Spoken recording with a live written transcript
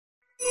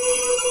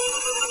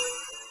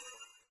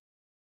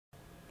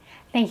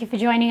Thank you for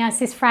joining us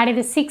this Friday,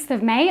 the 6th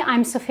of May.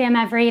 I'm Sophia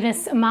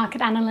Mavridis, a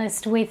market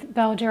analyst with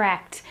Bell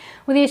Direct.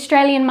 Well, the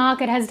Australian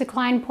market has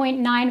declined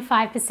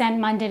 0.95%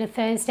 Monday to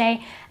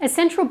Thursday as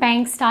central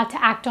banks start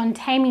to act on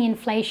taming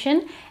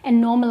inflation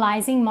and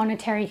normalising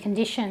monetary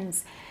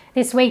conditions.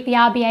 This week, the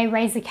RBA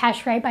raised the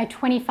cash rate by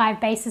 25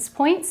 basis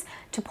points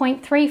to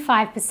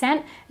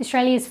 0.35%,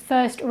 Australia's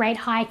first rate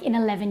hike in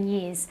 11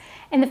 years.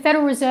 And the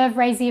Federal Reserve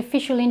raised the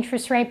official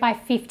interest rate by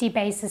 50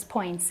 basis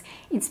points,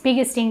 its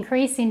biggest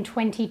increase in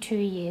 22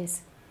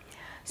 years.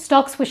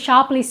 Stocks were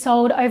sharply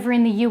sold over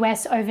in the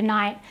US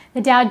overnight.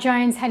 The Dow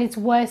Jones had its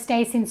worst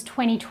day since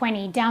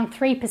 2020, down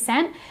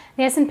 3%.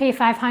 The S&P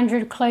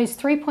 500 closed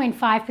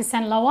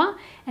 3.5% lower,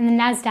 and the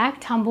Nasdaq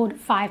tumbled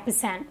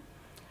 5%.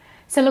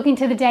 So looking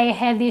to the day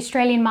ahead, the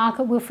Australian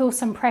market will feel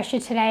some pressure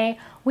today,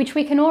 which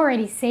we can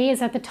already see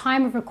as at the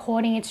time of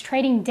recording, it's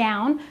trading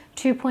down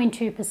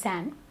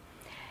 2.2%.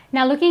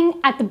 Now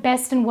looking at the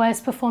best and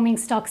worst performing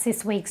stocks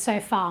this week so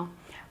far.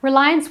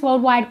 Reliance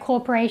Worldwide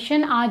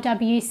Corporation,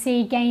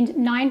 RWC, gained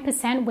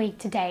 9% week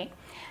to date.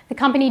 The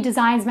company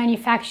designs,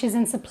 manufactures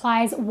and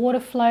supplies water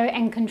flow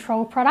and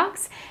control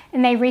products,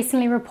 and they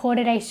recently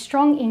reported a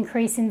strong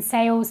increase in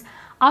sales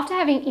after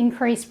having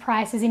increased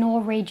prices in all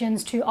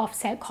regions to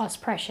offset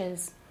cost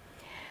pressures.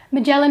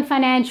 Magellan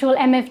Financial,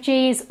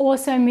 MFG, is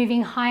also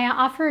moving higher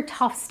after a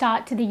tough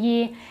start to the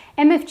year.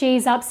 MFG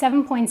is up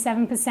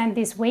 7.7%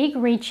 this week,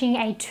 reaching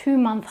a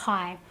 2-month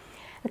high.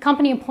 The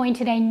company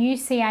appointed a new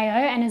CIO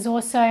and has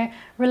also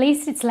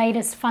released its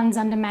latest funds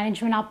under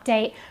management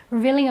update,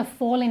 revealing a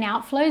fall in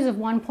outflows of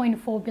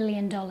 $1.4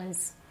 billion.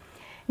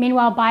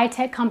 Meanwhile,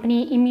 biotech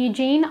company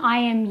Imugene,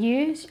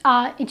 IMU,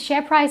 its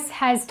share price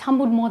has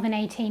tumbled more than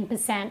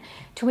 18%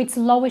 to its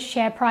lowest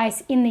share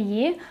price in the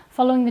year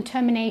following the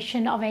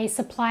termination of a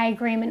supply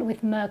agreement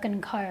with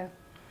Merck & Co.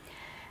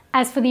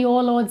 As for the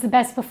All Ords, the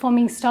best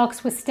performing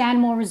stocks were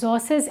Stanmore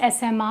Resources,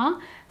 SMR,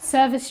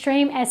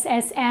 ServiceStream,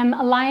 SSM,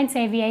 Alliance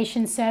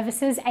Aviation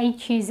Services,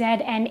 AQZ,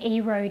 and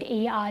EROAD,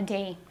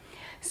 ERD.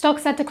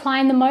 Stocks that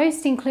declined the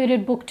most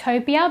included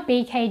Booktopia,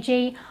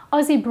 BKG,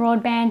 Aussie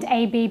Broadband,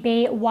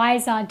 ABB,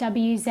 Wiser,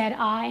 WZR,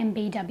 and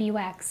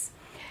BWX.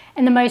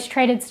 And the most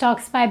traded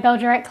stocks by Bell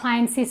Direct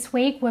clients this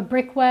week were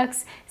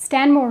Brickworks,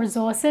 Stanmore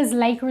Resources,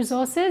 Lake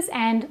Resources,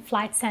 and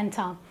Flight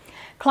Centre.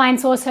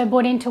 Clients also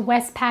bought into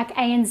Westpac,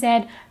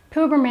 ANZ,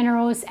 Pilbara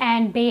Minerals,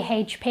 and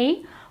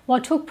BHP, while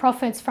took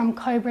profits from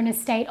Cobra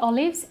Estate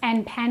Olives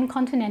and Pan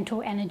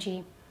Continental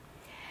Energy.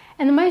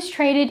 And the most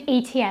traded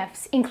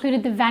ETFs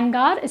included the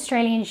Vanguard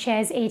Australian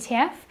Shares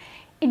ETF,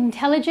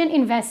 Intelligent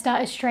Investor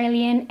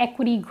Australian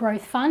Equity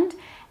Growth Fund,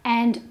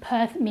 and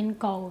Perth Mint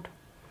Gold.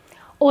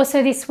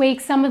 Also this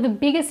week, some of the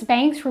biggest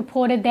banks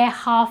reported their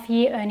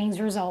half-year earnings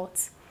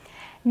results.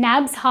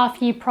 NAB's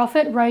half-year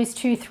profit rose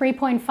to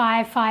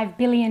 $3.55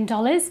 billion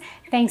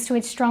thanks to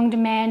its strong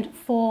demand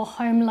for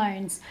home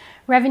loans.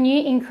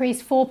 Revenue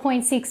increased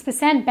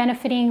 4.6%,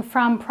 benefiting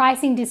from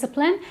pricing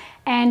discipline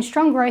and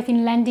strong growth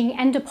in lending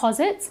and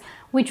deposits,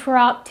 which were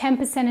up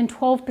 10% and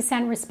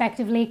 12%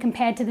 respectively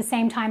compared to the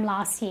same time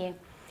last year.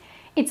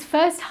 Its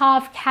first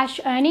half cash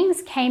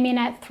earnings came in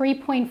at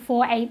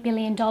 $3.48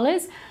 billion,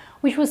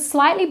 which was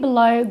slightly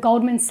below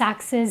Goldman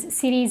Sachs',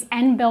 Citi's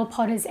and Bell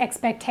Potter's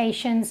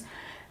expectations.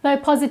 Though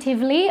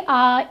positively,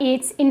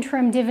 its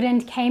interim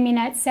dividend came in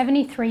at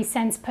 73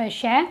 cents per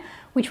share,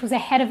 which was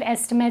ahead of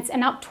estimates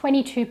and up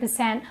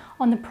 22%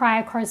 on the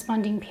prior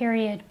corresponding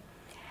period.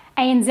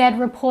 ANZ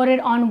reported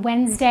on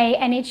Wednesday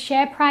and its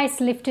share price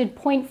lifted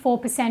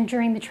 0.4%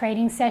 during the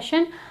trading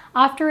session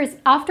after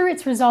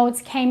its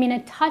results came in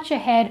a touch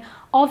ahead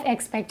of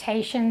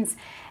expectations.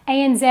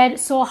 ANZ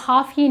saw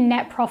half-year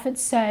net profit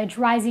surge,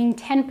 rising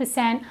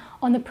 10%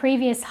 on the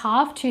previous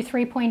half to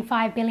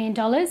 $3.5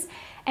 billion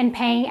and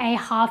paying a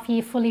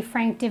half-year fully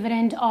franked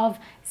dividend of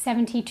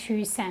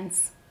 72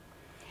 cents.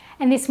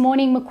 And this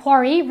morning,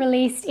 Macquarie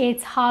released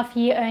its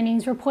half-year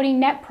earnings,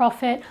 reporting net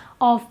profit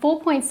of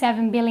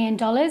 $4.7 billion,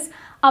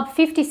 up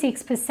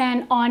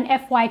 56% on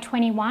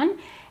FY21,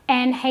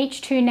 and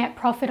H2 net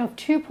profit of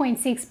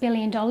 $2.6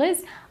 billion,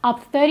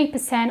 up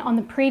 30% on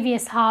the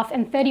previous half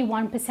and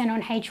 31%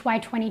 on HY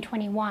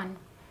 2021.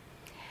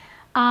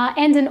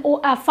 And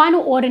a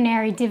final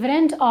ordinary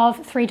dividend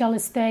of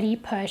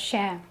 $3.30 per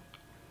share.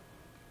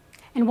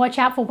 And watch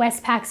out for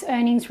Westpac's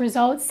earnings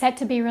results set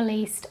to be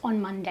released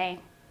on Monday.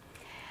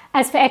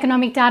 As for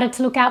economic data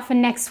to look out for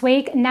next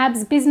week,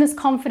 NAB's Business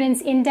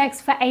Confidence Index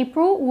for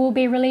April will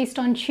be released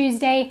on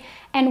Tuesday,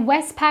 and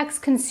Westpac's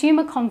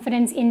Consumer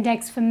Confidence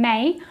Index for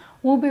May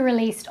will be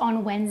released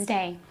on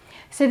Wednesday.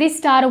 So this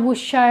data will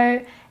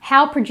show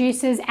how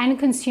producers and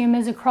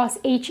consumers across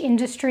each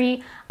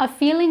industry are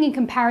feeling in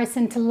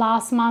comparison to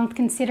last month,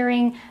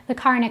 considering the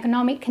current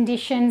economic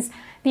conditions,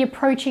 the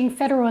approaching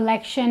federal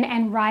election,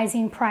 and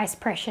rising price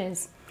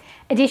pressures.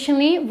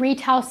 Additionally,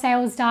 retail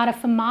sales data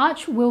for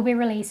March will be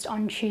released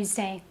on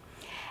Tuesday.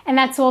 And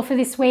that's all for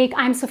this week.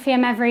 I'm Sophia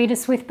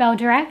Mavridis with Bell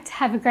Direct.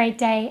 Have a great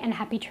day and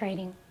happy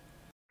trading.